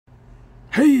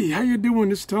Hey, how you doing?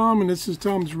 This is Tom, and this is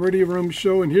Tom's Radio Room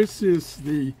Show, and this is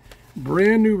the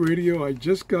brand new radio I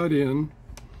just got in.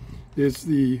 It's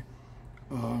the,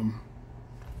 I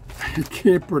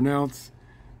can't pronounce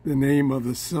the name of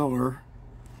the seller,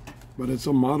 but it's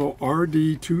a model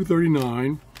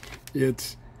RD239.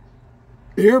 It's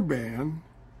airband,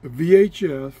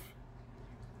 VHF,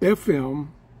 FM,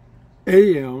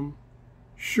 AM,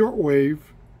 shortwave,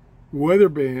 weather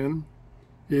band.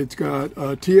 It's got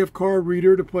a TF card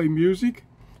reader to play music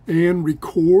and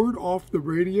record off the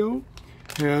radio.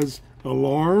 Has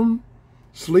alarm,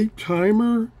 sleep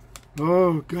timer.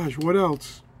 Oh gosh, what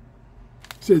else?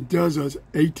 So it does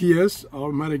ATS,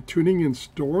 automatic tuning and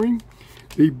storing.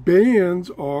 The bands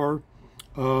are,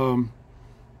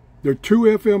 there are two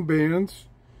FM bands,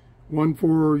 one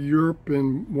for Europe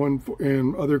and one for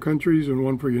other countries, and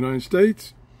one for the United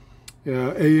States.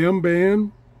 AM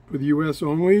band for the US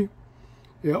only.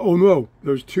 Yeah, oh no,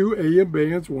 there's two AM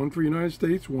bands, one for the United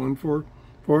States, one for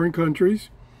foreign countries.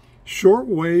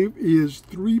 Shortwave is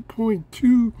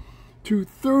 3.2 to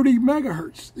 30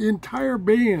 megahertz, the entire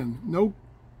band, no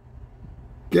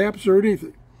gaps or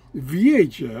anything.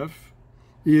 VHF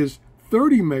is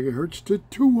 30 megahertz to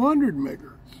 200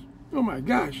 megahertz. Oh my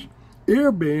gosh.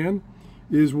 Airband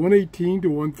is 118 to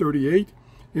 138,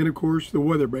 and of course the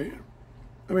weather band.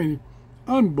 I mean,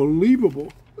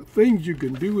 unbelievable things you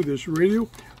can do with this radio.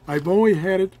 I've only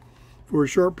had it for a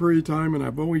short period of time, and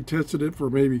I've only tested it for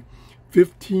maybe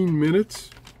 15 minutes.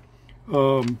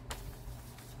 I'll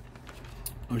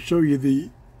show you the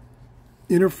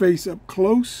interface up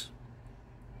close.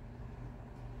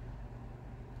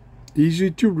 Easy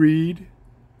to read,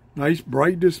 nice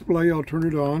bright display. I'll turn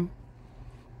it on.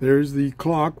 There's the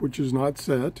clock, which is not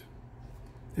set,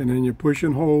 and then you push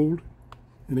and hold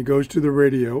and it goes to the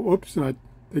radio. Oops, and I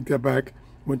take that back.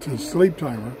 Went to the sleep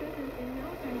timer.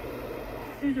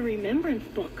 There's a remembrance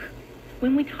book.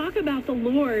 When we talk about the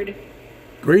Lord,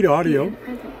 great audio.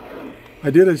 I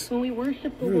did a. When we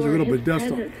worship the There was Lord, a little bit His dust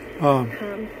presence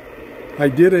on. I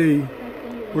did a.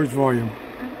 Where's volume?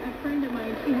 A friend of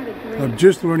mine, she had a dream. I'm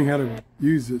just learning how to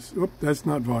use this. Oop, that's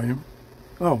not volume.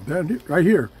 Oh, that right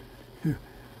here.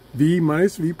 V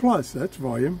minus V plus. That's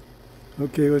volume.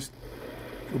 Okay, let's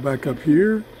go back up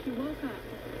here. She woke up.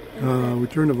 We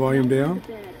turn the volume down.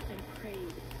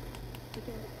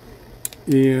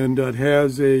 And it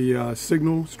has a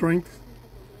signal strength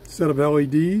set of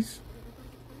LEDs.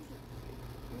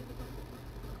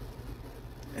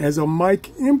 Has a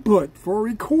mic input for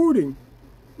recording.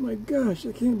 My gosh,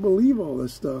 I can't believe all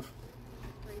this stuff.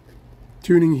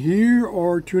 Tuning here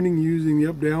or tuning using the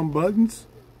up-down buttons.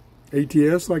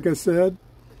 ATS, like I said.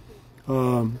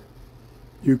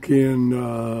 You can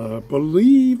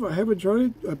believe, I haven't tried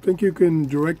it, I think you can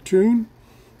direct tune.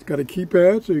 It's got a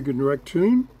keypad so you can direct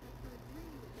tune.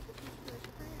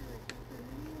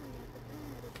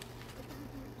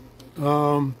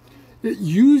 It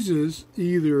uses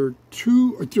either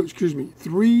three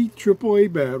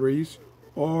AAA batteries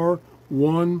or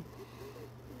one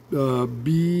BL-5C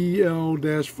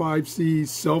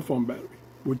cell phone battery,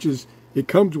 which is, it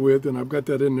comes with, and I've got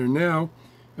that in there now.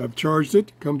 I've charged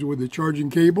it. Comes with a charging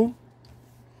cable.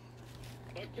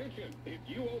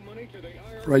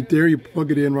 Right there, you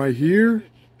plug it in right here.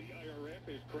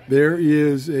 There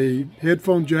is a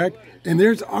headphone jack, and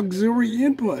there's auxiliary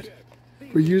input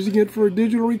for using it for a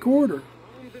digital recorder.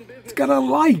 It's got a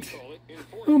light.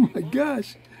 Oh my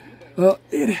gosh.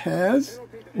 It has,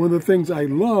 one of the things I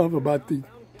love about the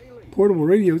portable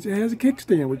radios, it has a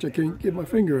kickstand, which I can't get my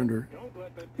finger under.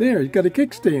 There, it's got a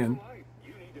kickstand.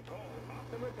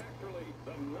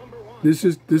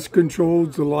 This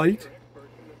controls the light,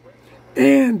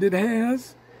 and it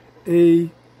has a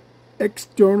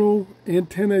external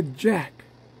antenna jack.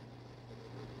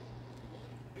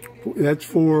 That's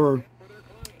for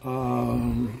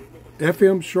FM,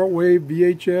 shortwave,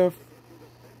 VHF,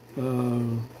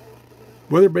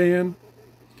 weather band.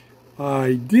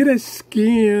 I did a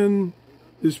scan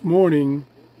this morning,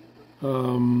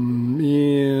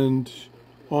 and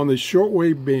on the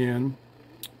shortwave band.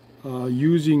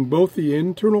 Using both the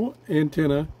internal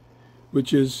antenna,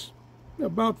 which is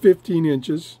about 15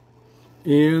 inches,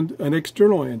 and an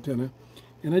external antenna.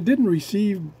 And I didn't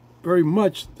receive very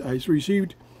much. I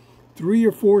received 3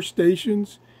 or 4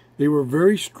 stations. They were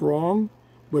very strong,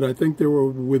 but I think they were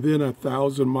within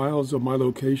 1,000 miles of my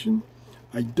location.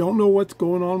 I don't know what's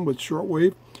going on with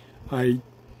shortwave. I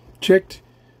checked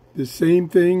the same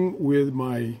thing with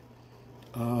my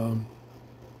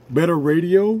better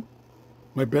radio,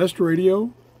 my best radio,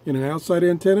 in an outside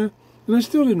antenna, and I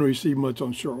still didn't receive much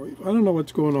on shortwave. I don't know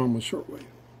what's going on with shortwave.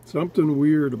 Something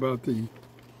weird about the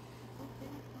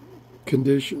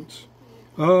conditions.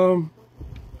 I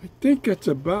think that's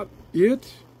about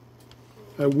it.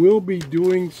 I will be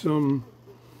doing some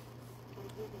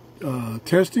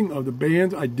testing of the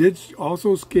bands. I did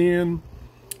also scan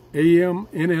AM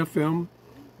and FM.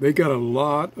 They got a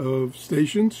lot of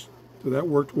stations, so that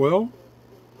worked well.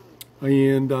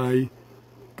 And I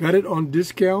got it on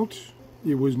discount.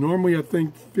 It was normally, I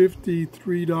think,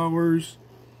 $53,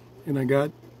 and I got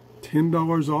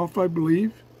 $10 off, I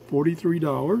believe,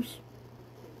 $43.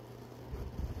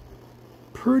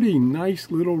 Pretty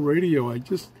nice little radio. I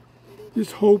just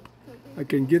hope I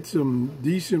can get some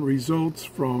decent results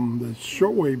from the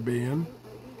shortwave band,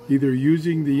 either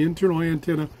using the internal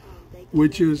antenna,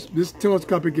 which is, this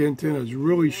telescopic antenna is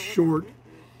really short,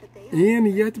 and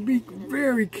you have to be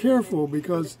very careful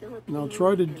because, and I'll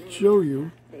try to show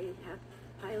you,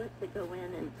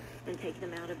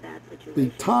 the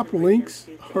top links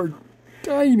are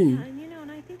tiny,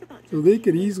 so they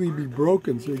could easily be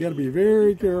broken, so you got to be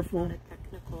very careful.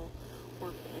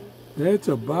 That's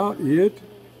about it.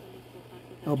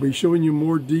 I'll be showing you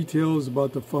more details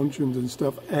about the functions and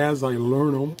stuff as I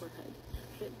learn them.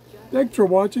 Thanks for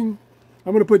watching.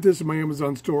 I'm going to put this in my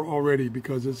Amazon store already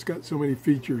because it's got so many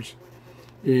features,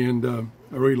 and I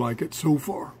really like it so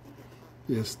far.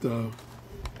 Just we'll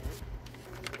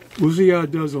see how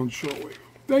it does on shortwave.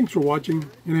 Thanks for watching,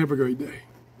 and have a great day.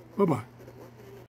 Bye-bye.